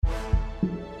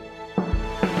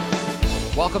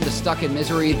Welcome to Stuck in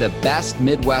Misery, the best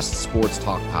Midwest sports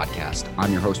talk podcast.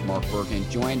 I'm your host, Mark Bergen,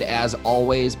 joined as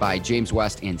always by James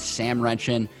West and Sam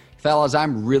Renshin. Fellas,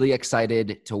 I'm really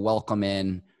excited to welcome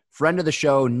in friend of the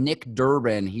show, Nick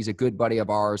Durbin. He's a good buddy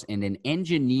of ours and an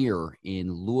engineer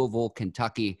in Louisville,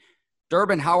 Kentucky.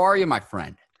 Durbin, how are you, my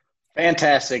friend?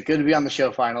 Fantastic. Good to be on the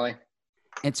show finally.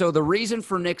 And so the reason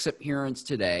for Nick's appearance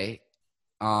today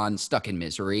on Stuck in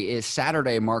Misery is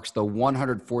Saturday marks the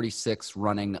 146th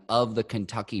running of the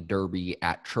Kentucky Derby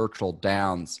at Churchill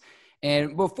Downs.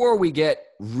 And before we get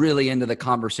really into the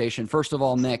conversation, first of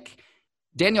all, Nick,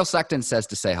 Daniel Sexton says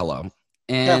to say hello.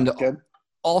 And good.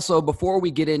 Also, before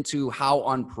we get into how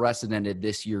unprecedented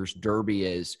this year's Derby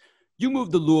is, you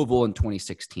moved to Louisville in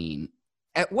 2016.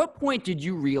 At what point did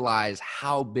you realize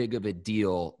how big of a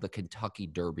deal the Kentucky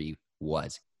Derby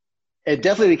was? It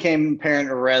definitely became apparent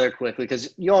rather quickly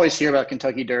because you always hear about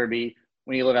Kentucky Derby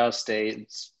when you live out of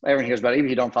state. Everyone hears about it, even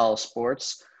if you don't follow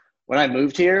sports. When I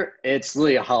moved here, it's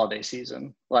literally a holiday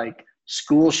season. Like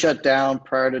school shut down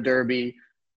prior to Derby.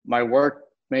 My work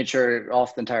made sure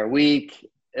off the entire week.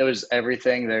 It was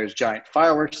everything. There's giant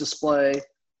fireworks display.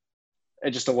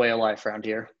 It's just a way of life around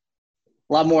here.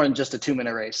 A lot more than just a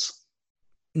 2-minute race.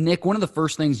 Nick, one of the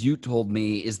first things you told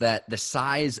me is that the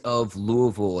size of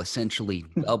Louisville essentially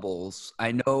doubles.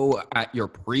 I know at your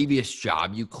previous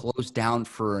job, you closed down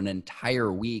for an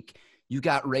entire week. You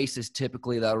got races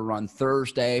typically that'll run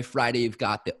Thursday, Friday you've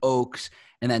got the Oaks,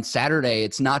 and then Saturday,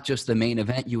 it's not just the main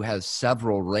event, you have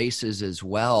several races as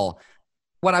well.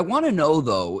 What I want to know,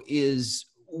 though, is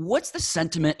what's the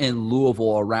sentiment in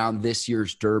Louisville around this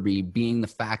year's Derby, being the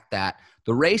fact that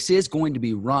the race is going to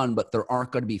be run, but there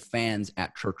aren't going to be fans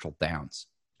at Churchill Downs?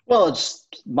 Well, it's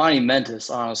monumentous,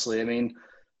 honestly. I mean,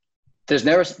 there's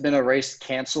never been a race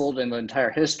canceled in the entire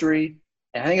history.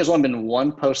 And I think there's only been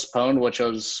one postponed, which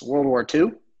was World War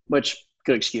II, which,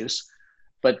 good excuse.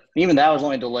 But even that was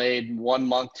only delayed 1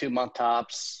 month, 2 month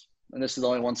tops. And this is the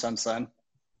only one since then.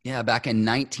 Yeah, back in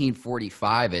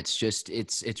 1945.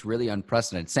 It's really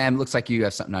unprecedented. Sam, looks like you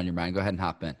have something on your mind. Go ahead and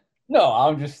hop in. No,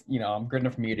 I'm just, I'm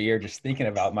grinning from ear to ear just thinking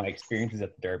about my experiences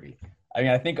at the Derby. I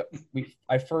mean, I think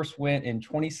I first went in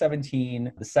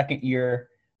 2017, the second year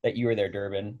that you were there,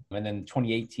 Durbin. And then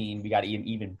 2018, we got an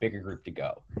even bigger group to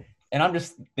go. And I'm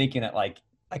just thinking that, like,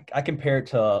 I compare it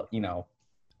to,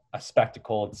 a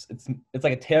spectacle. It's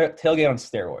like a tailgate on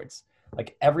steroids.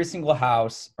 Like every single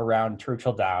house around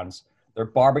Churchill Downs, they're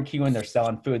barbecuing, they're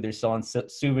selling food, they're selling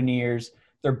souvenirs,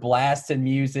 they're blasting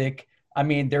music. I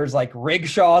mean, there's like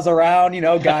rickshaws around,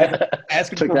 guys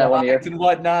asking for rides and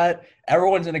whatnot.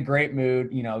 Everyone's in a great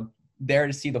mood, there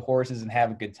to see the horses and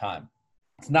have a good time.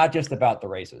 It's not just about the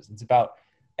races. It's about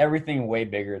everything way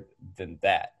bigger than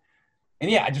that. And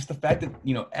yeah, just the fact that,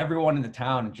 everyone in the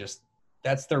town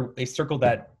they circle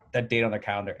that date on their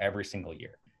calendar every single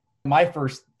year. My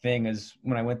first thing is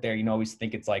when I went there, always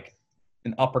think it's like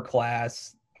an upper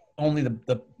class, only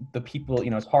the people,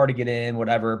 it's hard to get in,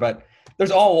 whatever, but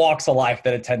there's all walks of life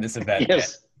that attend this event.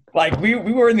 Yes. Like we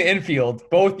were in the infield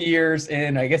both years,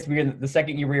 and I guess the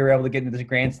second year we were able to get into the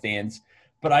grandstands.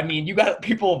 But I mean, you got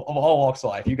people of all walks of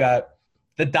life. You got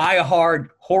the diehard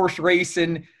horse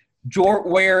racing, jort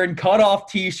wearing, cut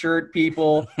off T-shirt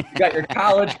people. You got your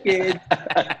college kids.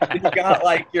 You got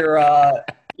like your,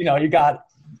 you got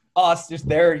us just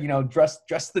there, dressed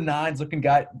to the nines,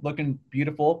 looking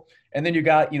beautiful. And then you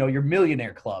got, your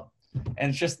millionaire club. And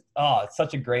it's just, it's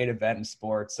such a great event in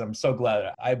sports. I'm so glad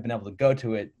that I've been able to go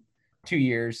to it 2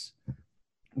 years,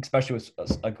 especially with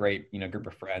a great, group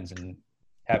of friends, and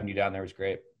having you down there was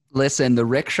great. Listen, the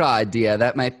rickshaw idea,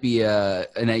 that might be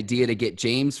an idea to get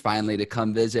James finally to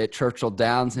come visit Churchill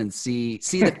Downs and see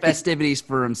the festivities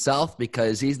for himself,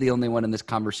 because he's the only one in this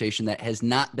conversation that has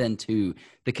not been to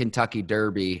the Kentucky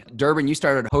Derby. Durbin, you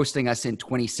started hosting us in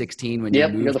 2016 when you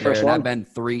moved you're the first there, one. and I've been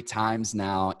 3 times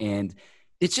now, and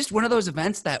it's just one of those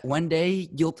events that one day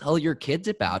you'll tell your kids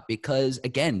about, because,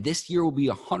 again, this year will be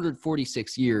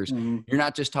 146 years. Mm-hmm. You're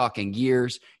not just talking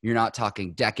years. You're not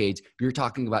talking decades. You're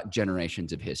talking about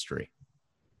generations of history.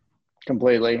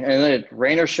 Completely. And then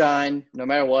rain or shine, no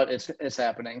matter what, it's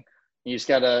happening. You just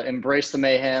got to embrace the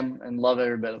mayhem and love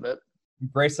every bit of it.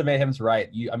 Embrace the mayhem's right.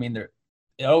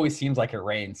 It always seems like it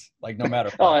rains, like no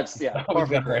matter what.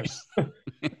 Perfect race.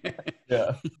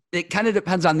 Yeah. It kind of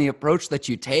depends on the approach that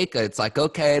you take. It's like,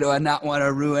 okay, do I not want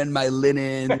to ruin my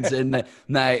linens and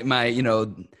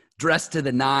my dress to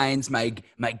the nines, my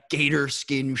gator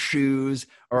skin shoes,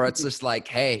 or it's just like,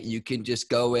 hey, you can just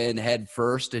go in head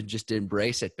first and just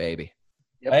embrace it, baby.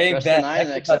 Yep, dress to the nines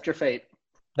and accept your fate.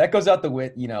 That goes out the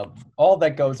way, all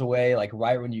that goes away, like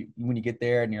right when you get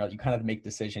there, and you kind of make the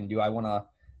decision, do I want to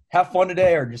have fun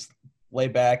today or just lay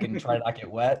back and try to not get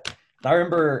wet. And I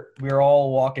remember we were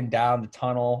all walking down the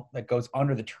tunnel that goes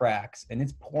under the tracks, and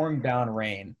it's pouring down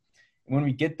rain. And when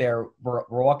we get there, we're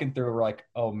walking through, we're like,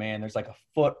 oh man, there's like a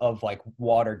foot of like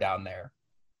water down there.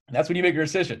 And that's when you make your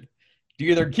decision. Do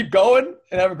you either keep going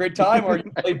and have a great time, or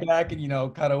you lay back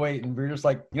and, kind of wait? And we're just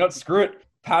like, screw it,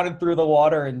 pounding through the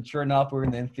water. And sure enough, we're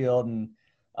in the infield, and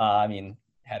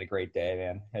had a great day,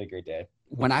 man. Had a great day.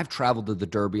 When I've traveled to the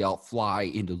Derby, I'll fly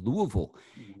into Louisville,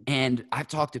 and I've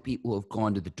talked to people who have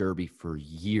gone to the Derby for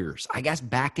years. I guess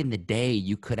back in the day,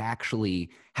 you could actually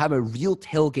have a real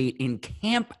tailgate and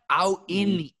camp out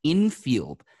in the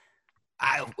infield.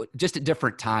 Just a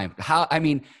different time.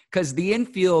 Because the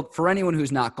infield, for anyone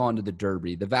who's not gone to the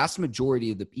Derby, the vast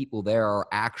majority of the people there are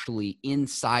actually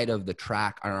inside of the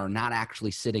track and are not actually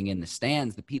sitting in the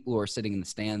stands. The people who are sitting in the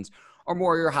stands are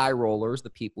more your high rollers, the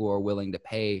people who are willing to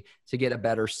pay to get a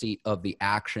better seat of the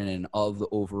action and of the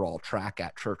overall track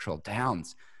at Churchill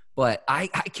Downs. But I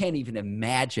can't even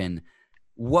imagine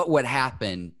what would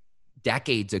happen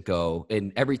decades ago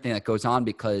and everything that goes on,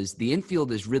 because the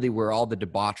infield is really where all the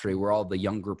debauchery, where all the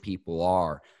younger people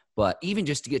are. But even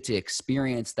just to get to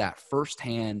experience that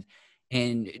firsthand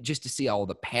and just to see all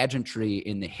the pageantry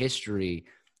in the history,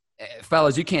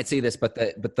 fellas, you can't see this, but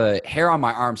the hair on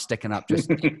my arm sticking up just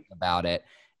thinking about it.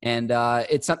 And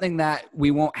it's something that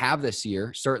we won't have this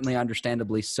year, certainly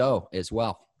understandably so as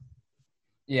well.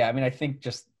 Yeah, I think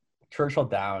just Churchill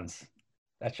Downs,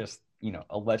 that's just,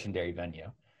 a legendary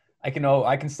venue. I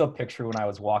can still picture when I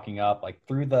was walking up like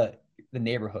through the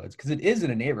neighborhoods, because it is in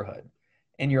a neighborhood,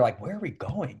 and you're like, where are we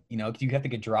going? Because you have to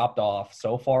get dropped off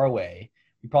so far away.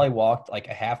 We probably walked like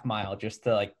a half mile just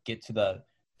to like get to the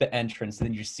entrance, and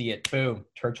then you see it, boom,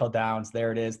 Churchill Downs,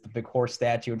 there it is, the big horse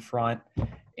statue in front,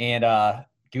 and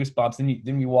goosebumps.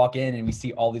 Then we walk in and we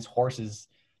see all these horses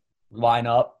line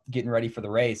up getting ready for the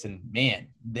race, and man,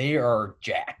 they are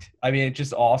jacked. It's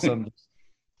just awesome.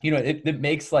 It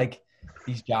makes like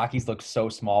these jockeys look so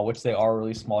small, which they are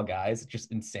really small guys. It's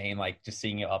just insane, like just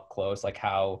seeing it up close, like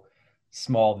how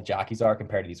small the jockeys are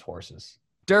compared to these horses.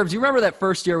 Derbs, you remember that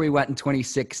first year we went in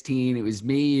 2016? It was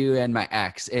me, you, and my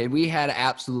ex, and we had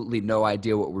absolutely no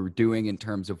idea what we were doing in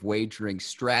terms of wagering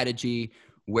strategy,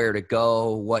 where to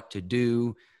go, what to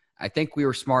do. I think we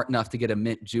were smart enough to get a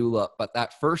mint julep, but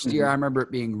that first year I remember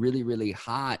it being really, really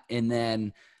hot. And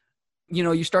then,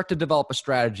 you start to develop a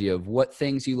strategy of what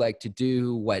things you like to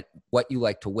do, what you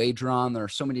like to wager on. There are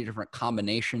so many different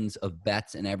combinations of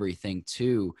bets and everything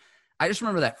too. I just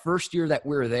remember that first year that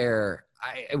we were there,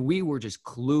 we were just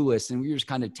clueless, and we were just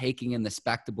kind of taking in the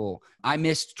spectacle. I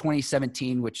missed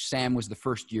 2017, which, Sam, was the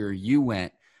first year you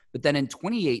went. But then in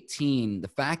 2018, the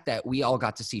fact that we all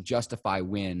got to see Justify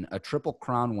win, a Triple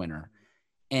Crown winner.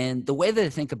 And the way that I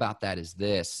think about that is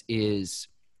this, is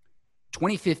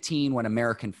 2015 when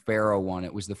American Pharoah won,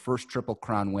 it was the first Triple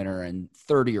Crown winner in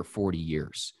 30 or 40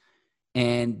 years.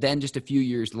 And then just a few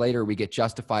years later, we get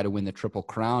Justify to win the Triple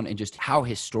Crown, and just how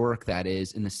historic that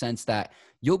is, in the sense that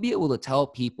you'll be able to tell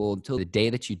people until the day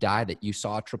that you die that you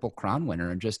saw a Triple Crown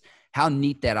winner, and just how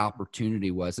neat that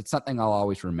opportunity was. It's something I'll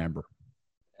always remember.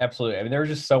 Absolutely. There was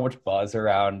just so much buzz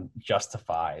around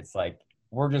Justify. It's like,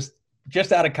 we're just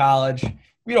out of college.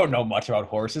 We don't know much about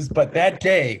horses, but that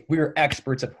day we were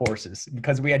experts at horses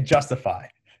because we had Justify.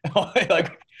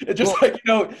 It's just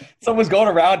someone's going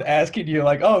around asking you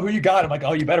like, oh, who you got? I'm like,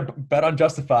 oh, you better bet on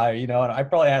Justify, and I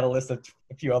probably had a list of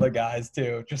a few other guys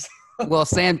too. Just Well,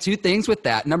 Sam, two things with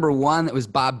that. Number one, it was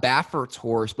Bob Baffert's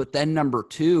horse, but then number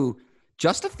two,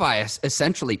 Justify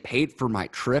essentially paid for my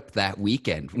trip that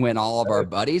weekend when all of our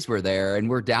buddies were there, and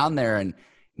we're down there. And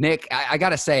Nick, I got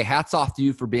to say, hats off to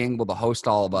you for being able to host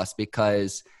all of us,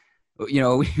 because we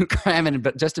were cramming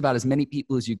just about as many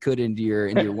people as you could into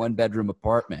your one bedroom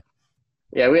apartment.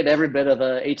 Yeah, we had every bit of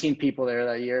 18 people there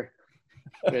that year.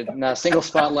 We had not a single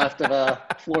spot left of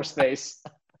floor space.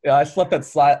 Yeah, I slept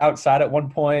outside at one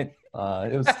point.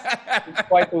 It was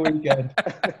quite the weekend.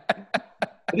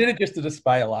 I did it just to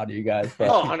despite a lot of you guys. But.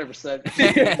 Oh,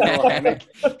 100%.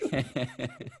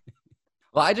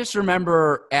 Well, I just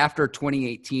remember after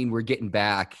 2018, we're getting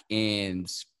back,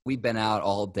 and we've been out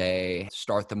all day,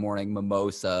 start the morning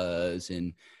mimosas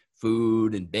and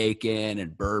food and bacon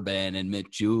and bourbon and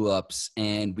mint juleps,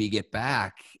 and we get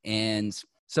back, and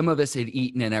some of us had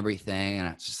eaten and everything, and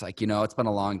it's just like, it's been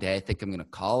a long day. I think I'm going to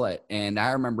call it. And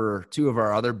I remember two of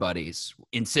our other buddies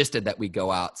insisted that we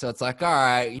go out. So it's like, all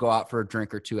right, go out for a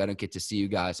drink or two. I don't get to see you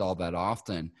guys all that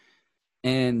often.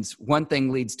 And one thing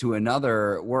leads to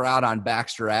another. We're out on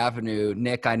Baxter Avenue.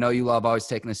 Nick, I know you love always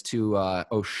taking us to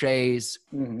O'Shea's.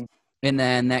 Mm-hmm. And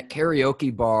then that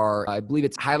karaoke bar, I believe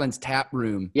it's Highlands Tap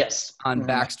Room. Yes. On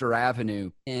Baxter Avenue.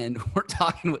 And we're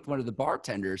talking with one of the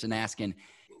bartenders and asking,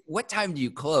 what time do you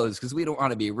close? Because we don't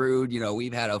want to be rude.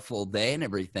 We've had a full day and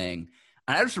everything.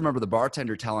 And I just remember the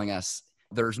bartender telling us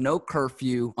there's no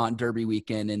curfew on Derby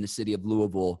weekend in the city of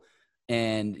Louisville.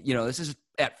 And, this is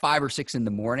at 5 or 6 in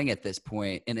the morning at this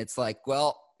point. And it's like,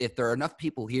 well, if there are enough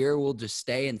people here, we'll just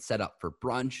stay and set up for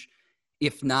brunch.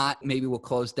 If not, maybe we'll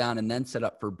close down and then set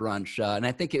up for brunch. And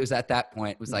I think it was at that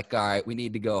point, it was like, all right, we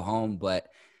need to go home. But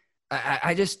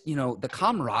I just, the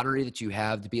camaraderie that you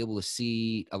have to be able to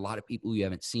see a lot of people you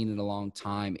haven't seen in a long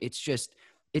time. It's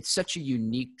such a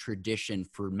unique tradition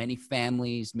for many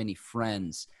families, many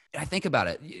friends. I think about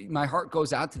it. My heart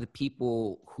goes out to the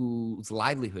people whose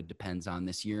livelihood depends on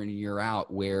this year in and year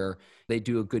out, where they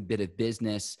do a good bit of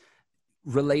business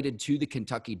related to the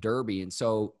Kentucky Derby. And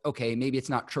so, okay, maybe it's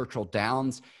not Churchill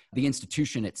Downs, the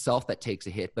institution itself, that takes a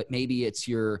hit, but maybe it's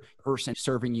your person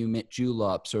serving you mint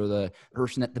juleps, or the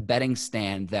person at the betting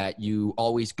stand that you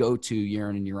always go to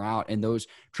year in and year out. And those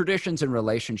traditions and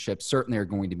relationships certainly are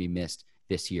going to be missed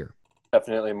this year.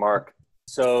 Definitely, Mark.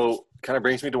 So kind of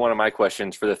brings me to one of my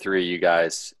questions for the three of you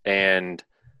guys. And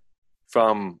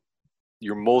from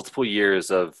your multiple years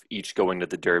of each going to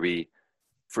the Derby,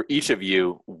 for each of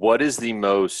you, what is the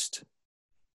most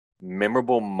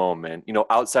memorable moment,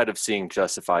 outside of seeing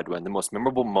Justified win, the most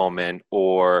memorable moment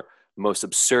or most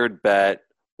absurd bet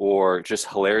or just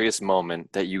hilarious moment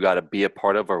that you got to be a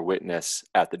part of or witness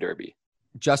at the Derby?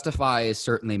 Justify is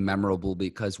certainly memorable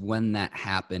because when that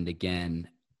happened again,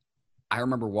 I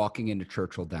remember walking into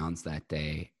Churchill Downs that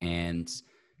day, and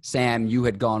Sam, you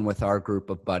had gone with our group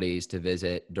of buddies to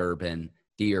visit Durban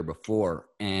the year before.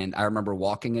 And I remember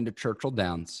walking into Churchill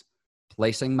Downs,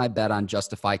 placing my bet on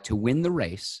Justify to win the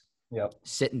race,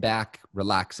 sitting back,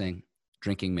 relaxing,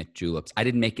 drinking mint juleps. I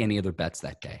didn't make any other bets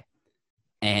that day.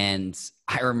 And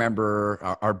I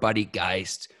remember our buddy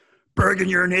Geist, Bergen,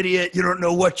 you're an idiot. You don't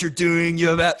know what you're doing. You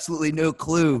have absolutely no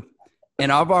clue.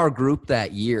 And of our group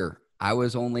that year, I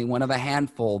was only one of a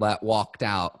handful that walked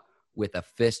out with a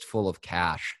fistful of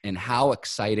cash, and how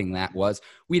exciting that was.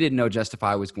 We didn't know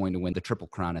Justify was going to win the Triple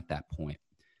Crown at that point,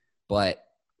 but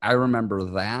I remember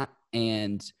that,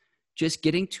 and just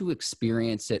getting to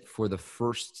experience it for the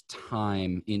first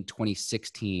time in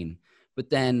 2016. But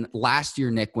then last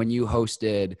year, Nick, when you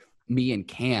hosted me and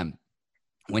Cam,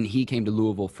 when he came to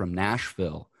Louisville from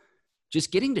Nashville,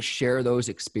 just getting to share those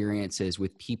experiences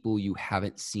with people you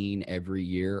haven't seen every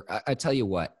year. I tell you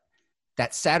what,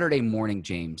 that Saturday morning,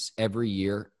 James, every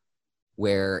year,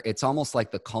 where it's almost like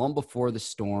the calm before the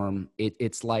storm.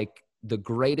 It's like the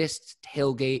greatest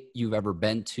tailgate you've ever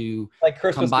been to, like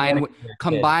Christmas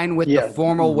combined with the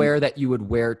formal wear that you would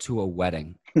wear to a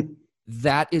wedding.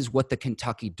 That is what the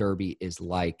Kentucky Derby is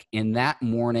like. In that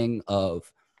morning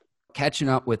of catching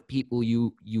up with people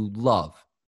you love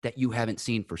that you haven't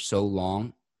seen for so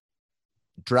long,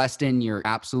 dressed in your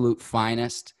absolute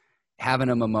finest, having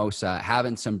a mimosa,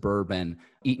 having some bourbon,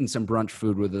 eating some brunch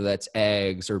food, whether that's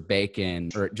eggs or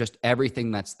bacon or just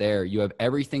everything that's there. You have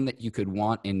everything that you could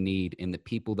want and need in the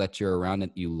people that you're around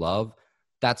that you love.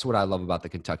 That's what I love about the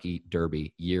Kentucky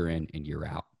Derby year in and year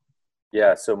out.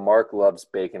 Yeah, so Mark loves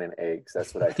bacon and eggs.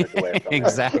 That's what I took away from,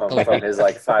 exactly. from his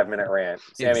 5-minute rant.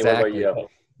 Sammy, exactly. What about you?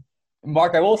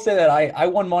 Mark, I will say that I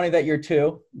won money that year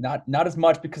too. Not as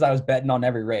much because I was betting on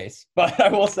every race, but I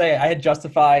will say I had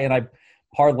Justify and I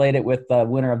parlayed it with the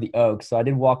winner of the Oaks. So I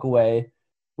did walk away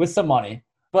with some money.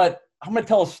 But I'm going to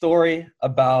tell a story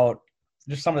about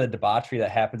just some of the debauchery that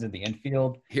happens in the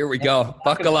infield. Here we go.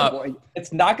 Buckle up.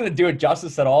 It's not going to do it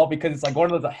justice at all because it's like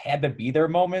one of those had to be there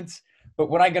moments.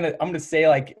 But when I'm going to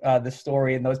say the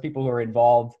story and those people who are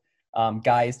involved,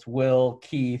 Geist, Will,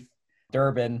 Keith,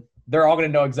 Durbin, they're all going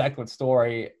to know exactly what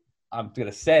story I'm going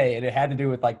to say. And it had to do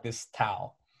with this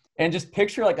towel. And just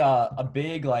picture a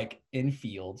big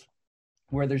infield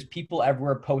where there's people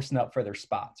everywhere posting up for their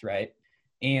spots, right?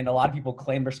 And a lot of people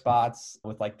claim their spots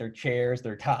with their chairs,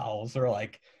 their towels, or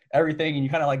everything. And you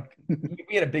kind of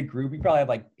we had a big group. We probably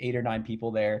had 8 or 9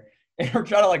 people there. And we're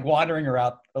trying to wandering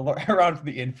around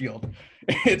the infield.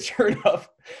 And sure enough,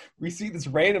 we see this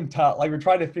random towel. We're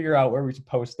trying to figure out where we should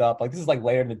post up. This is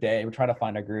later in the day. We're trying to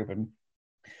find our group. And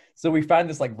so we find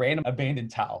this random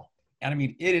abandoned towel. And I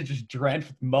mean, it is just drenched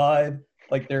with mud.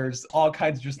 There's all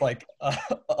kinds of just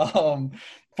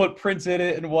footprints in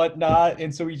it and whatnot.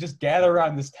 And so we just gather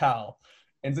around this towel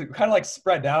and so kind of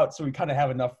spread out. So we kind of have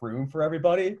enough room for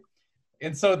everybody.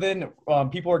 And so then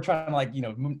people are trying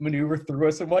to maneuver through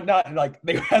us and whatnot. And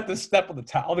they have to step on the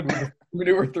towel to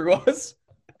maneuver through us.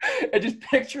 And just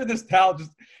picture this towel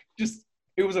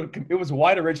it it was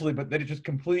white originally, but then it just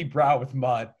completely brown with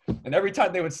mud. And every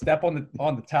time they would step on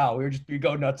the towel, we'd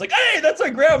go nuts. Like, hey, that's my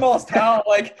grandma's towel.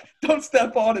 Like, don't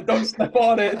step on it. Don't step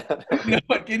on it.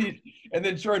 And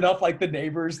then sure enough, like the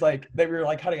neighbors, like they were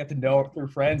like kind of got to know it through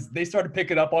friends. They started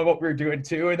picking up on what we were doing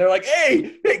too. And they're like,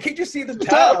 hey, can you see the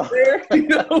towel there?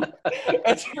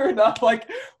 And sure enough, like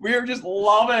we were just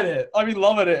loving it. I mean,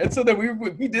 loving it. And so then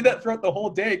we did that throughout the whole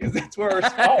day because that's where our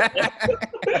spot was.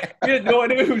 We had no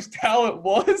idea whose towel it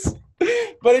was.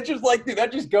 But it's just like, dude,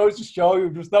 that just goes to show you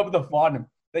just some of the fun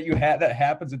that that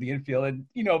happens in the infield. And,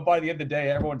 by the end of the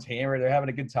day, everyone's hammered. They're having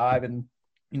a good time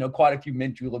and, quite a few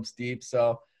mint juleps deep.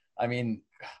 So, I mean,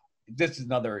 this is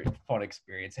another fun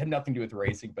experience. It had nothing to do with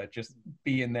racing, but just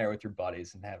being there with your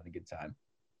buddies and having a good time.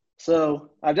 So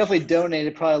I've definitely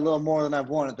donated probably a little more than I've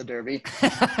won at the Derby.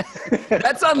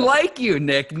 That's unlike you,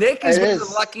 Nick. Nick is one of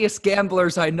the luckiest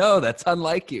gamblers I know. That's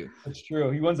unlike you. That's true.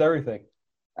 He wins everything.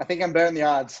 I think I'm better than the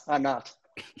odds. I'm not.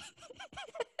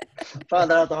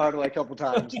 Found that out the hard way a couple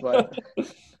times, but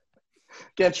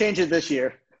can't change it this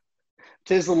year.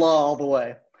 'Tis the law all the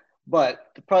way.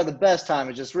 But probably the best time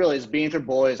is being with your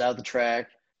boys out the track,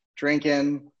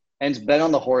 drinking, and just betting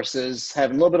on the horses.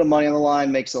 Having a little bit of money on the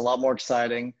line makes it a lot more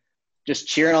exciting. Just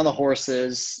cheering on the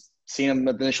horses, seeing them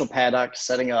at the initial paddock,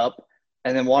 setting up,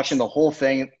 and then watching the whole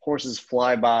thing, horses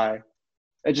fly by.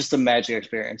 It's just a magic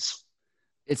experience.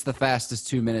 It's the fastest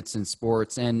 2 minutes in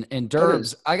sports. And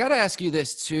Derbs, I got to ask you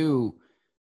this too.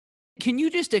 Can you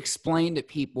just explain to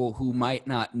people who might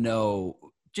not know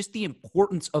just the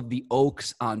importance of the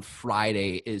Oaks on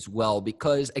Friday as well?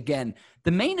 Because, again,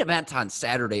 the main event on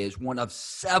Saturday is one of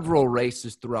several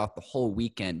races throughout the whole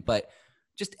weekend. But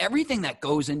just everything that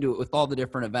goes into it with all the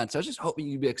different events, I was just hoping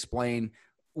you'd explain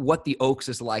what the Oaks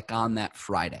is like on that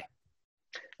Friday.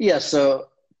 Yeah, so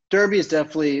Derby is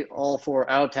definitely all for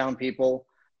out-of-town people.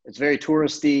 It's very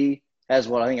touristy,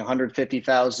 has I think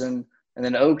 150,000. And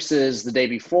then Oaks is the day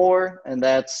before, and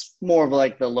that's more of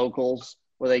like the locals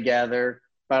where they gather,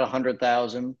 about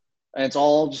 100,000. And it's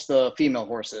all just the female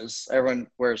horses. Everyone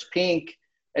wears pink.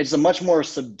 It's a much more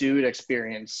subdued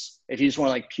experience if you just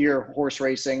want like pure horse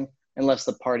racing and less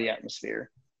the party atmosphere.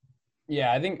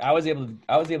 Yeah, I think I was able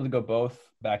to go both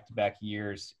back-to-back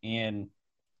years, and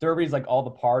Derby's like all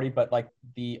the party, but like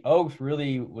the Oaks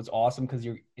really was awesome because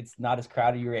it's not as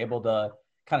crowded. You're able to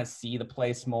kind of see the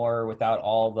place more without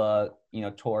all the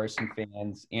tourists and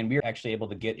fans, and we were actually able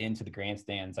to get into the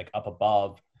grandstands like up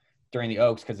above during the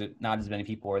Oaks because not as many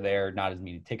people were there, not as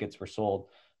many tickets were sold.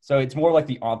 So it's more like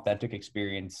the authentic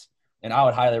experience, and I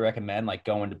would highly recommend like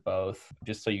going to both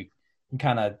just so you can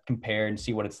kind of compare and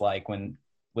see what it's like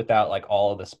without like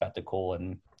all of the spectacle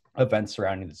and events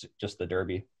surrounding just the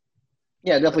Derby.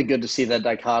 Yeah, definitely good to see that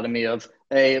dichotomy of,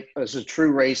 hey, this is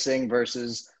true racing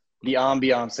versus the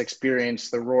ambiance experience,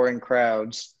 the roaring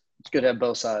crowds. It's good to have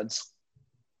both sides.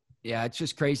 Yeah, it's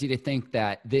just crazy to think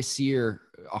that this year,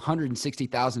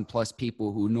 160,000 plus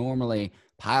people who normally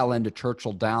pile into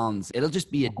Churchill Downs, it'll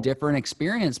just be a different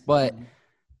experience. But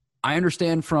I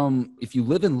understand from if you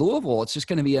live in Louisville, it's just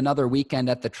going to be another weekend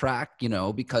at the track,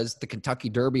 because the Kentucky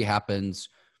Derby happens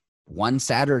one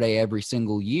Saturday every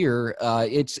single year.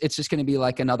 It's just going to be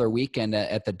like another weekend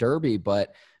at the Derby,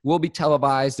 but will be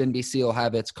televised. NBC will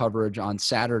have its coverage on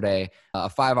Saturday, a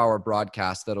 5-hour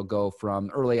broadcast that'll go from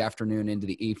early afternoon into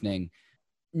the evening.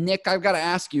 Nick, I've got to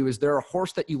ask you, is there a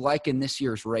horse that you like in this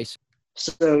year's race?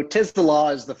 So 'Tis the Law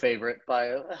is the favorite by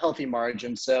a healthy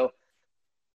margin. So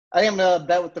I think I'm going to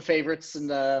bet with the favorites and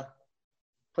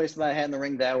place my hat in the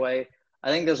ring that way. I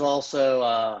think there's also,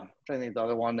 I'm trying to think of the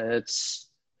other one.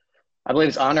 I believe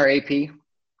it's Honor AP.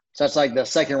 So that's like the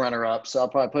second runner-up. So I'll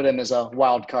probably put him as a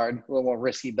wild card, a little more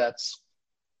risky bets.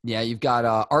 Yeah, you've got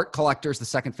Art Collector's the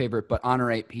second favorite, but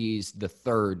Honor AP's the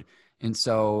third. And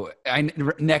so,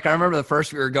 Nick, I remember the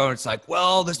first we were going, it's like,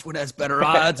 well, this one has better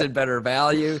odds and better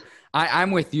value.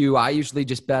 I'm with you. I usually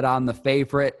just bet on the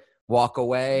favorite, walk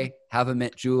away, have a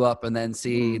mint julep, and then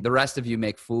see the rest of you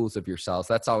make fools of yourselves.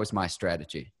 That's always my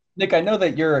strategy. Nick, I know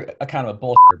that you're a kind of a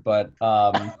bullshitter, but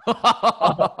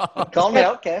call me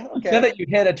out. Okay. You said that you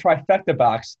hit a trifecta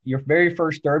box your very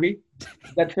first Derby.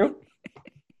 Is that true?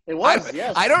 It was,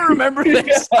 yes. I don't remember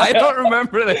this. I don't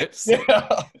remember this. Yeah.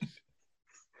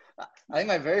 I think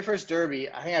my very first Derby,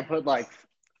 I think I put like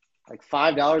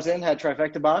 $5 in, had a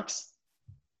trifecta box.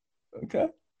 Okay.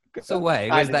 So wait,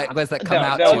 was that come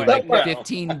out no, to like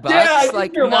 $15? Yeah,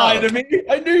 You're lying to me.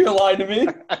 I knew you're lying to me.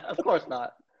 Of course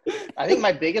not. I think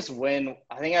my biggest win,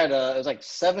 I think I had it was like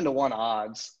 7-1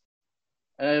 odds.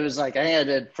 And it was like, I think I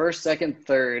did first, second,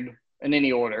 third in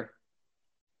any order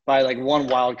by like one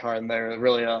wild card in there. It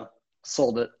really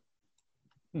sold it.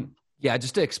 Yeah,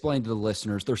 just to explain to the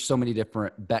listeners, there's so many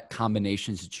different bet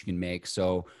combinations that you can make.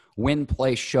 So win,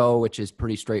 play, show, which is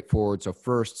pretty straightforward. So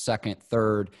first, second,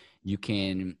 third, you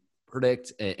can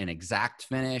predict an exact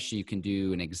finish. You can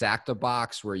do an exacta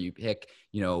box where you pick,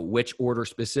 which order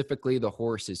specifically the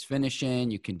horse is finishing.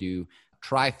 You can do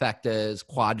trifectas,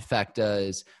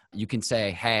 quadfectas. You can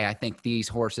say, hey, I think these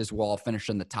horses will all finish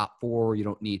in the top four.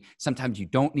 Sometimes you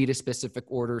don't need a specific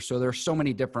order. So there's so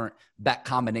many different bet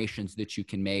combinations that you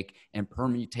can make and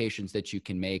permutations that you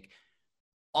can make.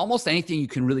 Almost anything you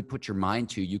can really put your mind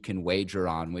to, you can wager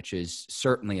on, which is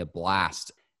certainly a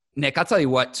blast. Nick, I'll tell you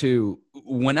what, too,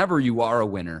 whenever you are a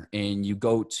winner and you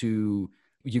go to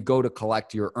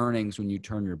collect your earnings when you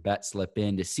turn your bet slip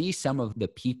in, to see some of the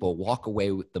people walk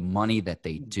away with the money that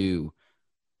they do.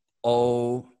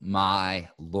 Oh my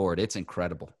Lord, it's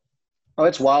incredible. Oh,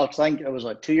 it's wild. I think it was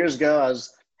 2 years ago. I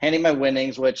was handing my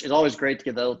winnings, which is always great to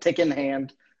get the little tick in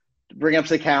hand, bring up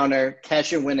to the counter,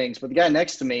 cash your winnings. But the guy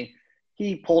next to me,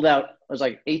 he pulled out, it was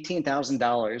like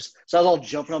 $18,000. So I was all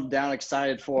jumping up and down,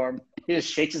 excited for him. He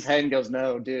just shakes his head and goes,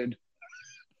 no, dude.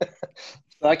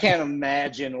 So I can't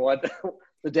imagine what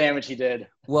the damage he did.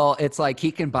 Well, it's like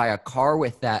he can buy a car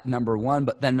with that, number one,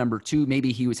 but then number two,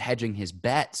 maybe he was hedging his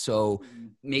bet. So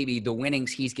maybe the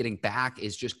winnings he's getting back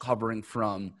is just covering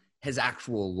from his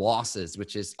actual losses,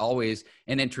 which is always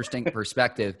an interesting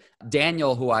perspective.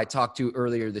 Daniel, who I talked to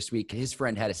earlier this week, his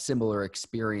friend had a similar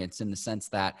experience in the sense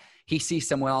that he sees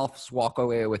someone else walk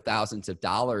away with thousands of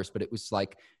dollars, but it was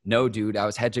like, no, dude, I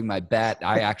was hedging my bet.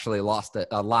 I actually lost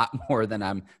a lot more than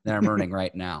I'm earning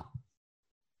right now.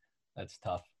 That's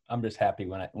tough. I'm just happy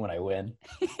when I win.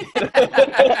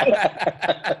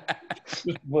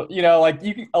 Well, like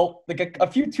you can, like a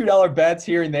few $2 bets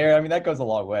here and there. I mean, that goes a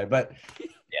long way. But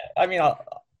yeah, I mean,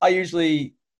 I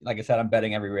usually, like I said, I'm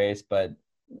betting every race, but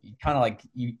you kind of like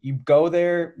you go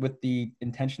there with the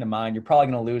intention in mind. You're probably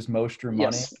going to lose most of your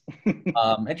money. Yes.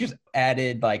 It just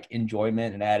added like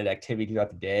enjoyment and added activity throughout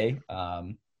the day.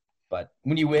 But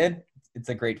when you win, it's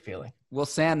a great feeling. Well,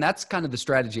 Sam, that's kind of the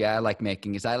strategy I like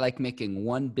making is I like making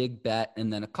one big bet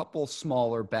and then a couple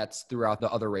smaller bets throughout the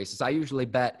other races. I usually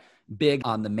bet big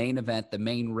on the main event, the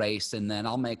main race, and then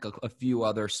I'll make a few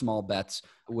other small bets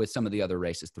with some of the other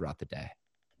races throughout the day.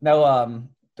 Now,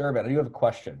 Durbin, I do have a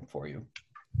question for you.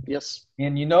 Yes.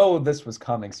 And this was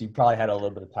coming, so you probably had a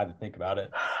little bit of time to think about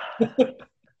it.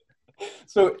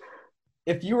 So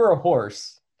if you were a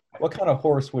horse, what kind of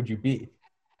horse would you be?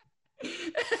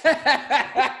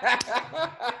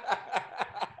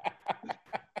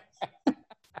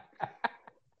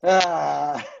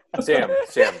 Sam,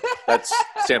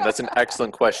 that's an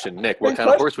excellent question. Nick, what kind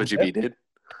of horse would you be, dude?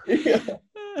 Yeah.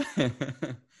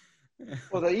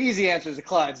 Well, the easy answer is a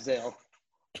Clydesdale.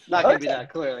 Not going to be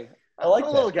that, clearly. I like I'm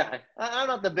a that. little guy. I'm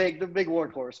not the big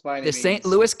workhorse by any The means. St.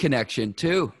 Louis connection,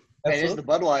 too. Hey, it is the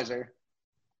Budweiser.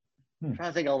 Hmm. I'm trying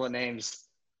to think of all the names.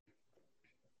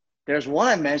 There's one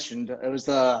I mentioned.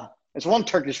 It's one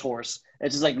Turkish horse.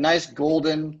 It's just like nice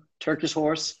golden Turkish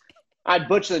horse. I'd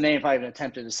butcher the name if I even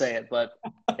attempted to say it, but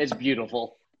it's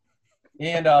beautiful.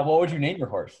 And what would you name your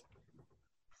horse?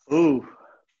 Ooh,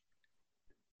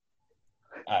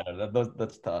 I don't know.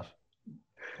 That's tough.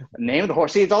 name of the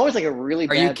horse. See, it's always like a really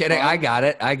Are bad you kidding? pun. I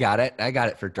got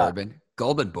it for Durbin.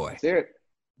 Golden Boy. There,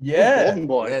 Yeah. Golden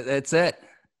Boy. That's it.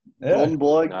 Yeah. Golden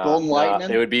Boy, Nah, Golden Lightning.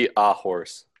 it would be a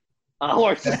horse. A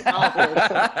horse. A horse.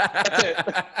 That's it.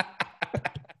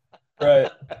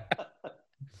 Right.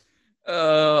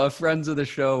 Friends of the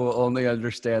show will only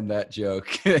understand that joke.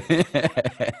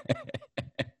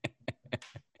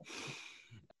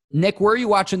 Nick, where are you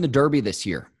watching the Derby this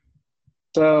year?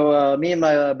 So me and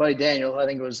my buddy Daniel, I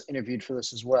think was interviewed for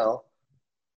this as well.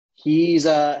 He's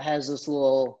has this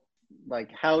little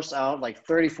like house out like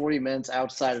 30, 40 minutes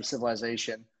outside of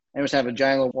civilization. And was have a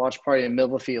giant little watch party in the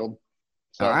middle of the field.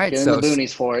 So All right, get in so the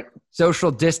boonies for it.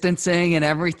 Social distancing and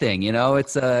everything,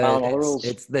 it's All the rules.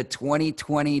 it's the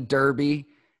 2020 Derby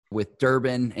with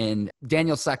Durbin and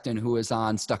Daniel Sexton, who was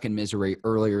on Stuck in Misery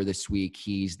earlier this week.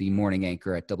 He's the morning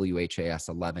anchor at WHAS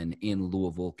 11 in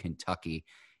Louisville, Kentucky.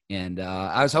 And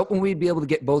I was hoping we'd be able to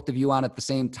get both of you on at the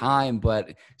same time,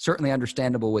 but certainly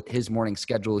understandable with his morning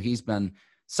schedule. He's been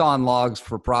sawing logs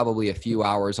for probably a few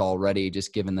hours already,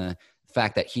 just given the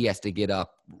fact that he has to get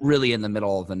up really in the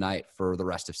middle of the night for the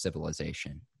rest of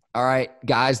civilization. All right,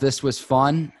 guys, this was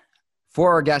fun.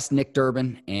 For our guests, Nick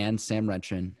Durbin and Sam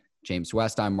Renshin, James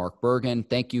West, I'm Mark Bergen.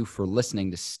 Thank you for listening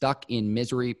to Stuck in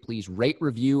Misery. Please rate,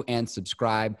 review, and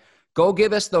subscribe. Go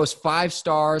give us those 5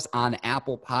 stars on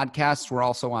Apple Podcasts. We're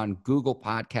also on Google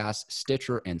Podcasts,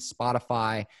 Stitcher, and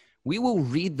Spotify. We will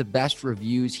read the best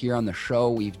reviews here on the show.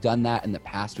 We've done that in the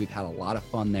past. We've had a lot of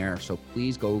fun there. So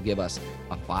please go give us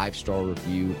a 5-star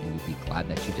review, and we'll be glad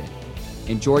that you did.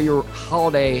 Enjoy your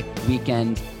holiday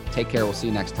weekend. Take care. We'll see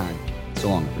you next time. So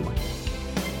long, everyone.